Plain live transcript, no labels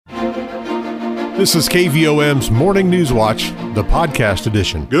This is KVOM's Morning News Watch, the podcast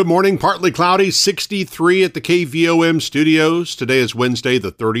edition. Good morning. Partly cloudy, 63 at the KVOM studios. Today is Wednesday,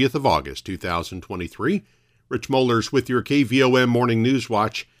 the 30th of August, 2023. Rich Mollers with your KVOM Morning News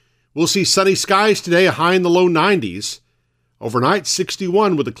Watch. We'll see sunny skies today, a high in the low 90s. Overnight,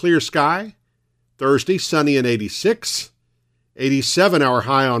 61 with a clear sky. Thursday, sunny and 86. 87 our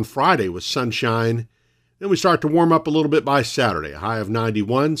high on Friday with sunshine. Then we start to warm up a little bit by Saturday, a high of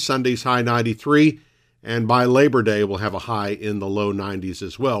 91, Sunday's high 93, and by Labor Day we'll have a high in the low 90s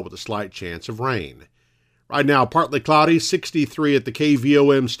as well with a slight chance of rain. Right now, partly cloudy, 63 at the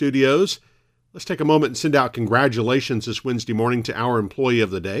KVOM studios. Let's take a moment and send out congratulations this Wednesday morning to our employee of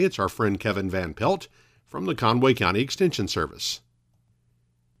the day. It's our friend Kevin Van Pelt from the Conway County Extension Service.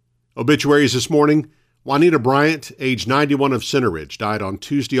 Obituaries this morning. Juanita Bryant, age 91 of Center Ridge, died on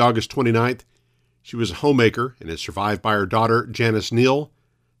Tuesday, August 29th. She was a homemaker and is survived by her daughter, Janice Neal,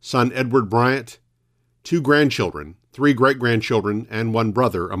 son Edward Bryant, 2 grandchildren, 3 great-grandchildren, and 1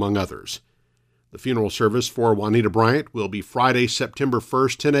 brother, among others. The funeral service for Juanita Bryant will be Friday, September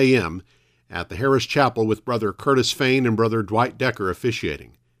 1st, 10 a.m. at the Harris Chapel with Brother Curtis Fain and Brother Dwight Decker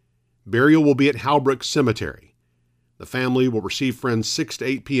officiating. Burial will be at Halbrook Cemetery. The family will receive friends 6 to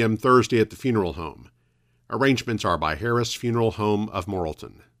 8 p.m. Thursday at the funeral home. Arrangements are by Harris Funeral Home of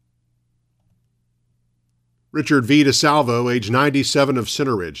Morrilton. Richard V. DeSalvo, age 97 of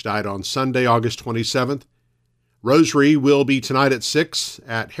Center Ridge, died on Sunday, August 27th. Rosary will be tonight at 6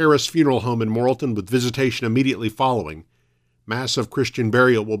 at Harris Funeral Home in Morrilton with visitation immediately following. Mass of Christian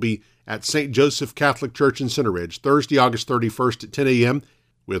burial will be at St. Joseph Catholic Church in Center Ridge, Thursday, August 31st at 10 a.m.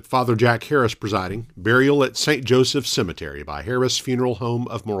 with Father Jack Harris presiding. Burial at St. Joseph Cemetery by Harris Funeral Home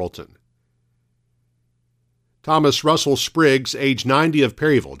of Morrilton. Thomas Russell Spriggs, age 90 of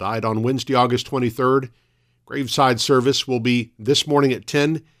Perryville, died on Wednesday, August 23rd. Graveside service will be this morning at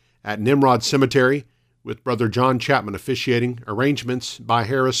 10 at Nimrod Cemetery with Brother John Chapman officiating. Arrangements by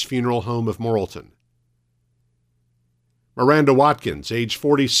Harris Funeral Home of Morrilton. Miranda Watkins, age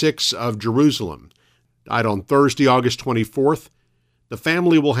 46 of Jerusalem, died on Thursday, August 24th. The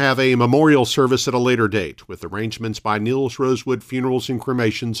family will have a memorial service at a later date with arrangements by Niels Rosewood Funerals and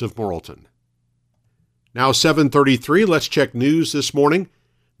Cremations of Morrilton. Now 7:33, let's check news this morning.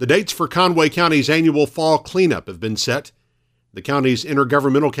 The dates for Conway County's annual fall cleanup have been set. The county's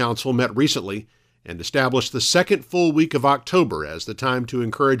Intergovernmental Council met recently and established the second full week of October as the time to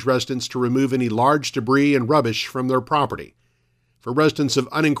encourage residents to remove any large debris and rubbish from their property. For residents of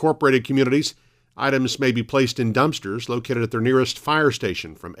unincorporated communities, items may be placed in dumpsters located at their nearest fire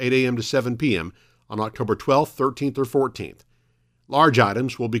station from 8 a.m. to 7 p.m. on October 12th, 13th, or 14th. Large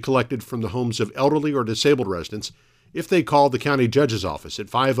items will be collected from the homes of elderly or disabled residents if they call the county judge's office at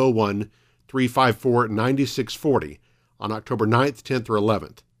 501-354-9640 on October 9th, 10th, or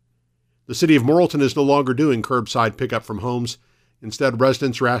 11th. The city of Morrilton is no longer doing curbside pickup from homes. Instead,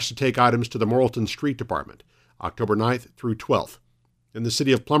 residents are asked to take items to the Morrilton Street Department, October 9th through 12th. In the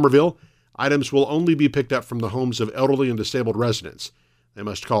city of Plumerville, items will only be picked up from the homes of elderly and disabled residents. They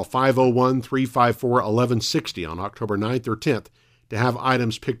must call 501-354-1160 on October 9th or 10th to have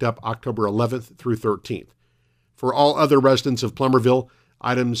items picked up October 11th through 13th. For all other residents of Plumerville,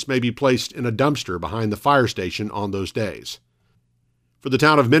 items may be placed in a dumpster behind the fire station on those days. For the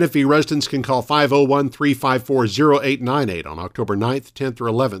town of Menifee, residents can call 501-354-0898 on October 9th, 10th, or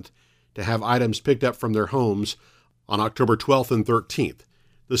 11th to have items picked up from their homes on October 12th and 13th.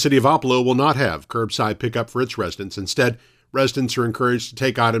 The city of Opelo will not have curbside pickup for its residents. Instead, residents are encouraged to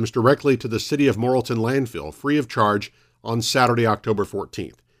take items directly to the City of Morrilton landfill free of charge on Saturday, October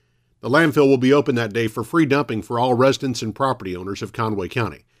 14th. The landfill will be open that day for free dumping for all residents and property owners of Conway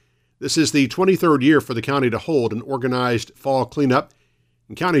County. This is the 23rd year for the county to hold an organized fall cleanup,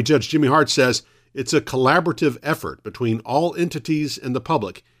 and County Judge Jimmy Hart says it's a collaborative effort between all entities and the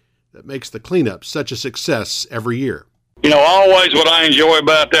public that makes the cleanup such a success every year. You know, always what I enjoy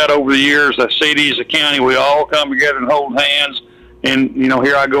about that over the years, the cities, the county, we all come together and hold hands. And, you know,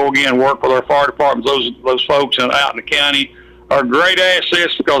 here I go again, work with our fire departments. Those folks out in the county are great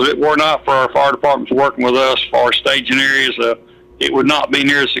assets because if it were not for our fire departments working with us for our staging areas, it would not be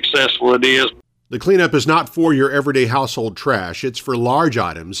near as successful as it is. The cleanup is not for your everyday household trash. It's for large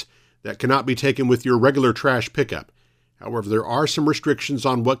items that cannot be taken with your regular trash pickup. However, there are some restrictions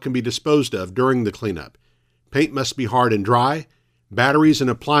on what can be disposed of during the cleanup. Paint must be hard and dry. Batteries and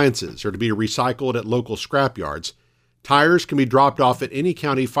appliances are to be recycled at local scrap yards. Tires can be dropped off at any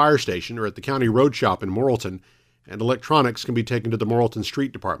county fire station or at the county road shop in Morrilton, and electronics can be taken to the Morrilton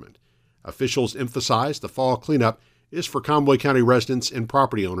Street Department. Officials emphasize the fall cleanup is for Conway County residents and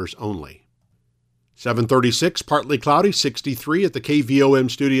property owners only. 7:36, partly cloudy, 63 at the KVOM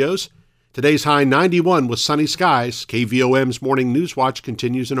studios. Today's high 91 with sunny skies. KVOM's Morning News Watch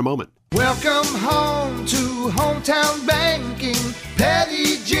continues in a moment. Welcome home to hometown banking,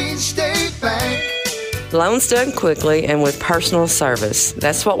 Petit Jean State Bank. Loans done quickly and with personal service.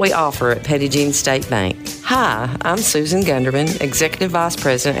 That's what we offer at Petit Jean State Bank. Hi, I'm Susan Gunderman, Executive Vice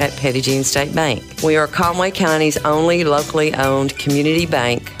President at Petit Jean State Bank. We are Conway County's only locally owned community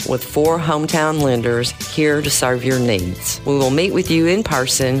bank with 4 hometown lenders here to serve your needs. We will meet with you in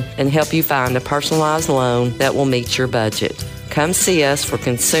person and help you find a personalized loan that will meet your budget. Come see us for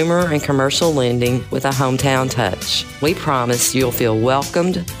consumer and commercial lending with a hometown touch. We promise you'll feel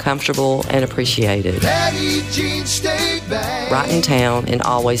welcomed, comfortable, and appreciated. Petit Jean State Bank. Right in town and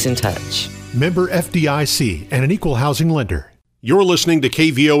always in touch. Member FDIC and an equal housing lender. You're listening to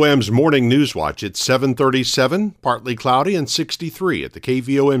KVOM's Morning News Watch. It's 7:37, partly cloudy, and 63 at the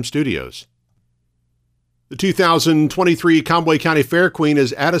KVOM studios. The 2023 Conway County Fair Queen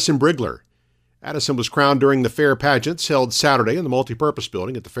is Addison Brigler. Addison was crowned during the fair pageants held Saturday in the multipurpose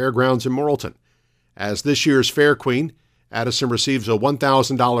building at the fairgrounds in Morrilton. As this year's Fair Queen, Addison receives a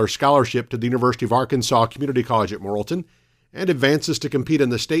 $1,000 scholarship to the University of Arkansas Community College at Morrilton and advances to compete in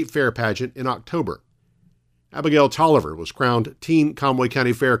the State Fair pageant in October. Abigail Tolliver was crowned Teen Conway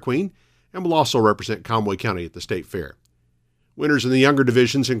County Fair Queen and will also represent Conway County at the State Fair. Winners in the younger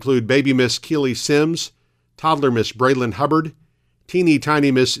divisions include Baby Miss Keely Sims, Toddler Miss Braylon Hubbard, Teeny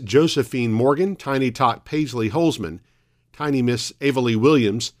Tiny Miss Josephine Morgan, Tiny Tot Paisley Holzman, Tiny Miss Avalee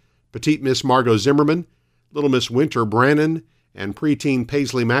Williams, Petite Miss Margot Zimmerman, Little Miss Winter Brannon, and Preteen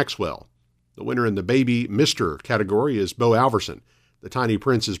Paisley Maxwell. The winner in the Baby Mr. category is Bo Alverson. The Tiny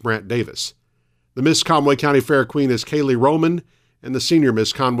Prince is Brant Davis. The Miss Conway County Fair Queen is Kaylee Roman, and the Senior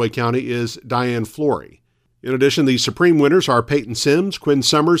Miss Conway County is Diane Flory. In addition, the Supreme winners are Peyton Sims, Quinn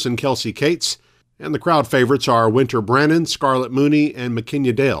Summers, and Kelsey Cates. And the crowd favorites are Winter Brannon, Scarlett Mooney, and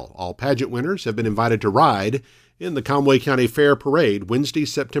McKinney Dale. All pageant winners have been invited to ride in the Conway County Fair Parade Wednesday,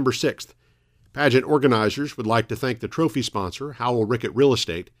 September 6th. Pageant organizers would like to thank the trophy sponsor, Howell Rickett Real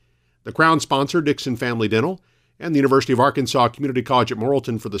Estate, the crown sponsor, Dixon Family Dental, and the University of Arkansas Community College at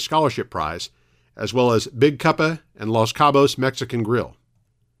Morrilton for the scholarship prize, as well as Big Cuppa and Los Cabos Mexican Grill.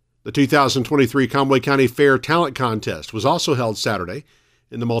 The 2023 Conway County Fair Talent Contest was also held Saturday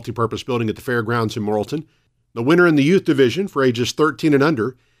in the multipurpose building at the fairgrounds in Morrilton. The winner in the youth division for ages 13 and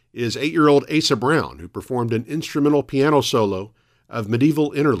under is 8-year-old Asa Brown, who performed an instrumental piano solo of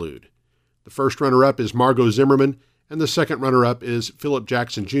Medieval Interlude. The first runner-up is Margot Zimmerman, and the second runner-up is Philip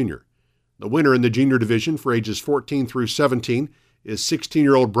Jackson Jr. The winner in the junior division for ages 14 through 17 is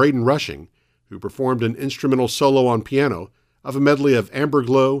 16-year-old Braden Rushing, who performed an instrumental solo on piano of a medley of Amber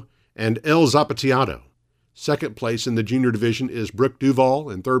Glow and El Zapateado. Second place in the junior division is Brooke Duval,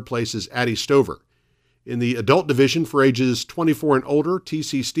 and third place is Addie Stover. In the adult division for ages 24 and older,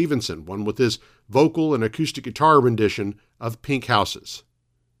 T.C. Stevenson won with his vocal and acoustic guitar rendition of Pink Houses.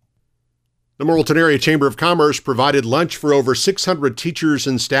 The Morrilton Area Chamber of Commerce provided lunch for over 600 teachers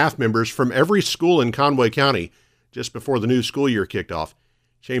and staff members from every school in Conway County just before the new school year kicked off.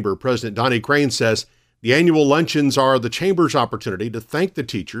 Chamber President Donnie Crane says the annual luncheons are the Chamber's opportunity to thank the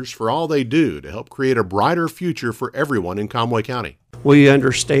teachers for all they do to help create a brighter future for everyone in Conway County. We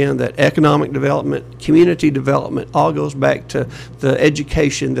understand that economic development, community development, all goes back to the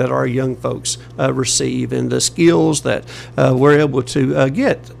education that our young folks receive and the skills that we're able to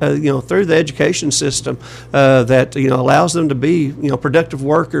get, through the education system that allows them to be, productive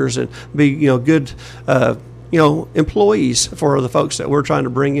workers and be, good. Employees for the folks that we're trying to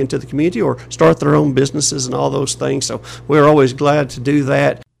bring into the community or start their own businesses and all those things. So we're always glad to do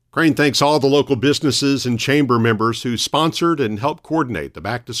that. Crane thanks all the local businesses and chamber members who sponsored and helped coordinate the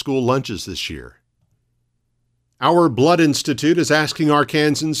back-to-school lunches this year. Our Blood Institute is asking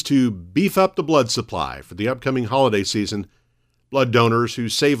Arkansans to beef up the blood supply for the upcoming holiday season. Blood donors who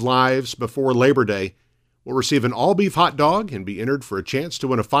save lives before Labor Day will receive an all-beef hot dog and be entered for a chance to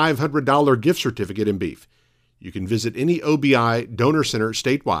win a $500 gift certificate in beef. You can visit any OBI donor center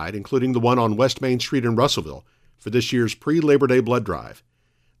statewide, including the one on West Main Street in Russellville, for this year's pre-Labor Day blood drive.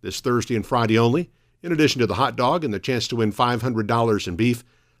 This Thursday and Friday only, in addition to the hot dog and the chance to win $500 in beef,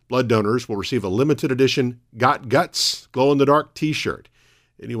 blood donors will receive a limited edition Got Guts glow-in-the-dark t-shirt.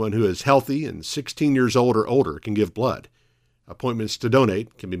 Anyone who is healthy and 16 years old or older can give blood. Appointments to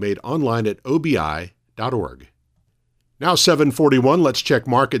donate can be made online at obi.org. Now 7:41, let's check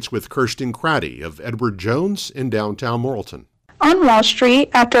markets with Kirsten Craddy of Edward Jones in downtown Morrilton. On Wall Street,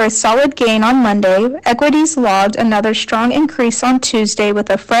 after a solid gain on Monday, equities logged another strong increase on Tuesday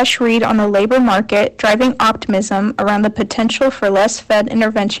with a fresh read on the labor market, driving optimism around the potential for less Fed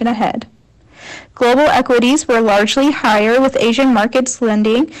intervention ahead. Global equities were largely higher, with Asian markets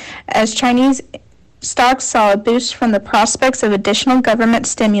lending as Chinese stocks saw a boost from the prospects of additional government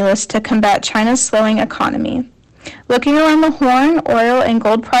stimulus to combat China's slowing economy. Looking around the Horn, oil and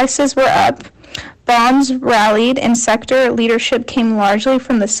gold prices were up. Bonds rallied, and sector leadership came largely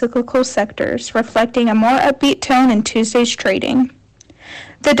from the cyclical sectors, reflecting a more upbeat tone in Tuesday's trading.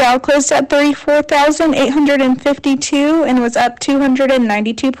 The Dow closed at 34,852 and was up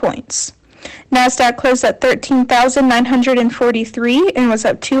 292 points. NASDAQ closed at 13,943 and was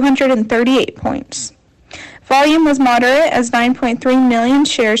up 238 points. Volume was moderate as 9.3 million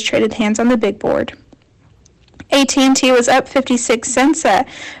shares traded hands on the big board. AT&T was up 56 cents at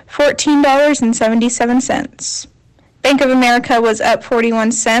 $14.77. Bank of America was up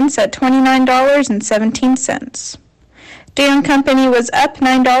 41 cents at $29.17. Dow & Company was up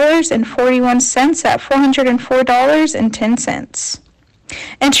 $9.41 at $404.10.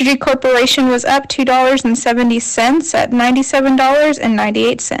 Entergy Corporation was up $2.70 at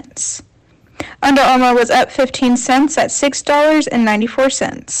 $97.98. Under Armour was up 15 cents at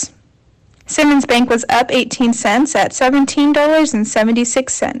 $6.94. Simmons Bank was up 18 cents at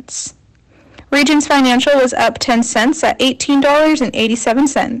 $17.76. Regions Financial was up 10 cents at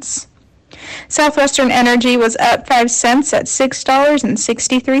 $18.87. Southwestern Energy was up 5 cents at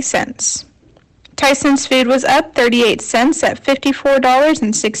 $6.63. Tyson's Food was up 38 cents at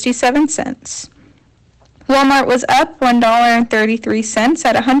 $54.67. Walmart was up $1.33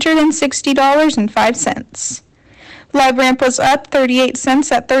 at $160.05. LiveRamp was up 38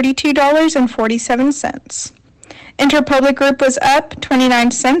 cents at $32.47. Interpublic Group was up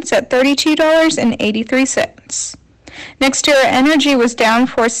 29 cents at $32.83. NextEra Energy was down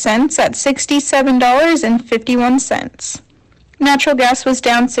 4 cents at $67.51. Natural gas was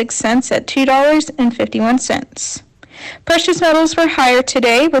down 6 cents at $2.51. Precious metals were higher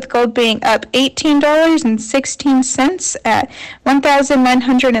today, with gold being up $18.16 at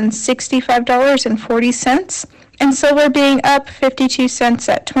 $1,965.40, and silver being up 52 cents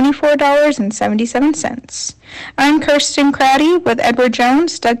at $24.77. I'm Kirsten Crowdy with Edward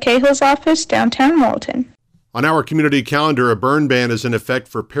Jones, Doug Cahill's office, downtown Morrilton. On our community calendar, a burn ban is in effect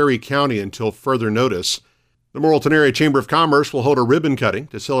for Perry County until further notice. The Morrilton Area Chamber of Commerce will hold a ribbon cutting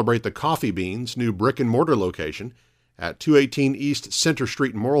to celebrate the Coffee Bean's new brick-and-mortar location at 218 East Center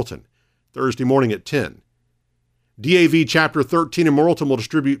Street in Morrilton, Thursday morning at 10. DAV Chapter 13 in Morrilton will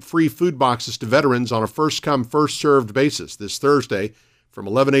distribute free food boxes to veterans on a first-come, first-served basis this Thursday from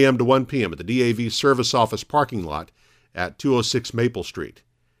 11 a.m. to 1 p.m. at the DAV Service Office parking lot at 206 Maple Street.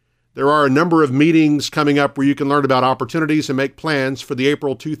 There are a number of meetings coming up where you can learn about opportunities and make plans for the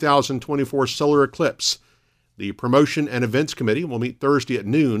April 2024 solar eclipse. The Promotion and Events Committee will meet Thursday at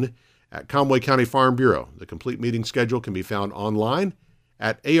noon at Conway County Farm Bureau. The complete meeting schedule can be found online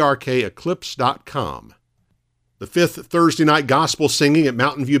at arkeclipse.com. The fifth Thursday night gospel singing at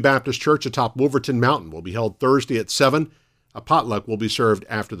Mountain View Baptist Church atop Wolverton Mountain will be held Thursday at 7. A potluck will be served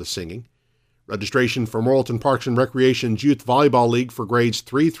after the singing. Registration for Morrilton Parks and Recreation's Youth Volleyball League for grades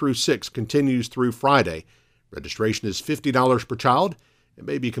 3 through 6 continues through Friday. Registration is $50 per child and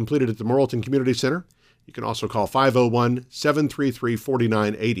may be completed at the Morrilton Community Center. You can also call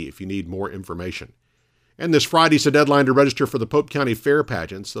 501-733-4980 if you need more information. And this Friday's the deadline to register for the Pope County Fair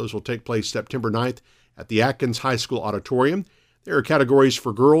pageants. Those will take place September 9th at the Atkins High School Auditorium. There are categories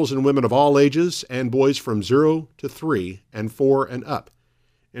for girls and women of all ages and boys from 0 to 3 and 4 and up.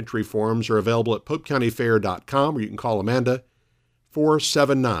 Entry forms are available at popecountyfair.com, or you can call Amanda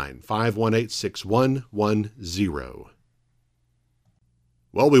 479-518-6110.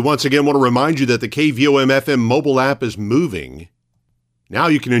 Well, we once again want to remind you that the KVOM FM mobile app is moving. Now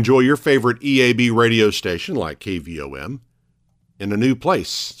you can enjoy your favorite EAB radio station like KVOM in a new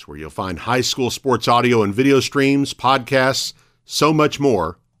place. It's where you'll find high school sports audio and video streams, podcasts, so much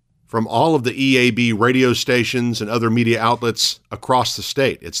more from all of the EAB radio stations and other media outlets across the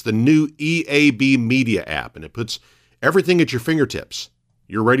state. It's the new EAB Media app, and it puts everything at your fingertips.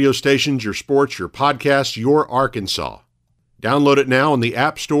 Your radio stations, your sports, your podcasts, your Arkansas. Download it now in the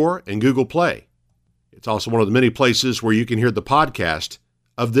App Store and Google Play. It's also one of the many places where you can hear the podcast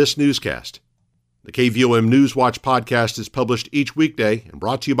of this newscast. The KVOM NewsWatch podcast is published each weekday and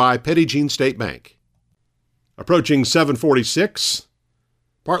brought to you by Petit Jean State Bank. Approaching 746,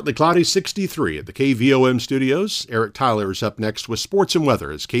 partly cloudy 63 at the KVOM studios. Eric Tyler is up next with sports and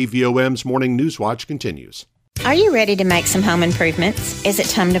weather as KVOM's Morning Newswatch continues. Are you ready to make some home improvements? Is it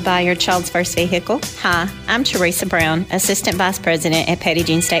time to buy your child's first vehicle? Hi, I'm Teresa Brown, Assistant Vice President at Petit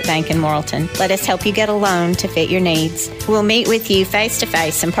Jean State Bank in Morrilton. Let us help you get a loan to fit your needs. We'll meet with you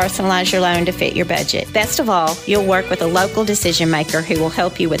face-to-face and personalize your loan to fit your budget. Best of all, you'll work with a local decision maker who will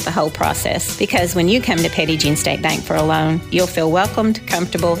help you with the whole process. Because when you come to Petit Jean State Bank for a loan, you'll feel welcomed,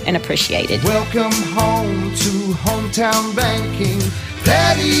 comfortable, and appreciated. Welcome home to hometown banking.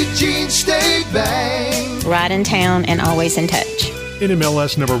 Petit Jean State Bank. Right in town and always in touch.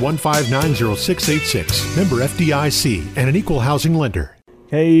 NMLS number 1590686. Member FDIC and an equal housing lender.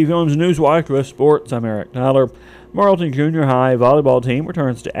 KVOM's NewsWatch with sports. I'm Eric Tyler. Morrilton Junior High volleyball team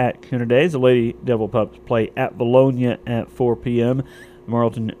returns to action today as the Lady Devil Pups play at Bologna at 4 p.m. The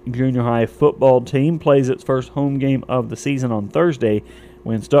Morrilton Junior High football team plays its first home game of the season on Thursday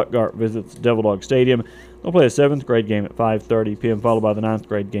when Stuttgart visits Devil Dog Stadium. They'll play a 7th grade game at 5:30 p.m., followed by the 9th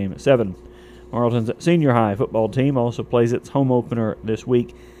grade game at 7. Morrilton's senior high football team also plays its home opener this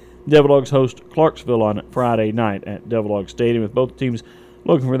week. Devil Dogs host Clarksville on Friday night at Devil Dog Stadium, with both teams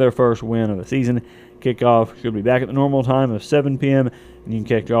looking for their first win of the season. Kickoff should be back at the normal time of 7 p.m., and you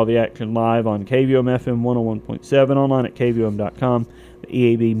can catch all the action live on KVOM FM 101.7, online at KVOM.com, the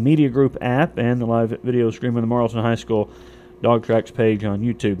EAB Media Group app, and the live video stream on the Morrilton High School Dog Tracks page on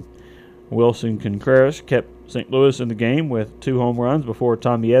YouTube. Wilson Contreras kept St. Louis in the game with 2 home runs before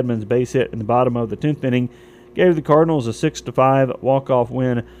Tommy Edmonds' base hit in the bottom of the 10th inning gave the Cardinals a 6-5 walk-off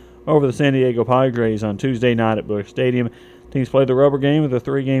win over the San Diego Padres on Tuesday night at Busch Stadium. Teams played the rubber game of the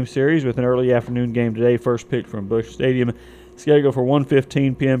 3-game series with an early afternoon game today. First pitch from Busch Stadium, scheduled for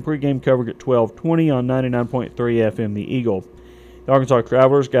 1:15 p.m. Pre-game coverage at 12:20 on 99.3 FM The Eagle. The Arkansas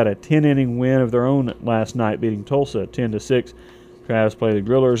Travelers got a 10-inning win of their own last night, beating Tulsa 10-6. Travs play the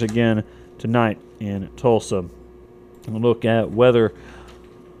Grillers again tonight in Tulsa. We'll look at weather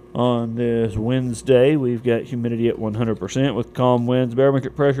on this Wednesday. We've got humidity at 100% with calm winds.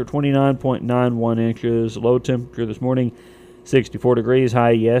 Barometric pressure 29.91 inches. Low temperature this morning 64 degrees.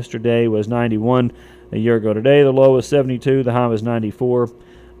 High yesterday was 91. A year ago today, the low was 72. The high was 94.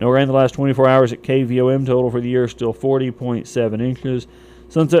 No rain the last 24 hours at KVOM. Total for the year still 40.7 inches.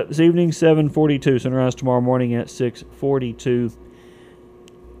 Sunset this evening 7:42. Sunrise tomorrow morning at 6:42.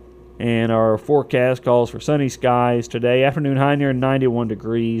 And our forecast calls for sunny skies today. Afternoon high near 91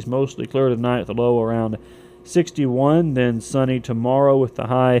 degrees. Mostly clear tonight with the low around 61. Then sunny tomorrow with the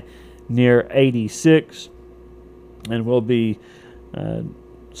high near 86. And we'll be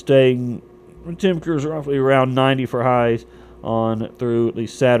staying temperatures roughly around 90 for highs on through at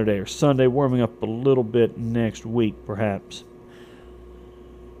least Saturday or Sunday. Warming up a little bit next week perhaps.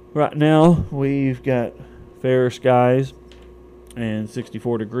 Right now we've got fair skies and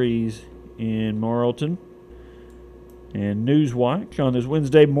 64 degrees in Morrilton. And NewsWatch on this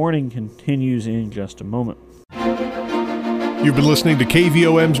Wednesday morning continues in just a moment. You've been listening to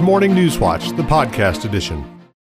KVOM's Morning News Watch, the podcast edition.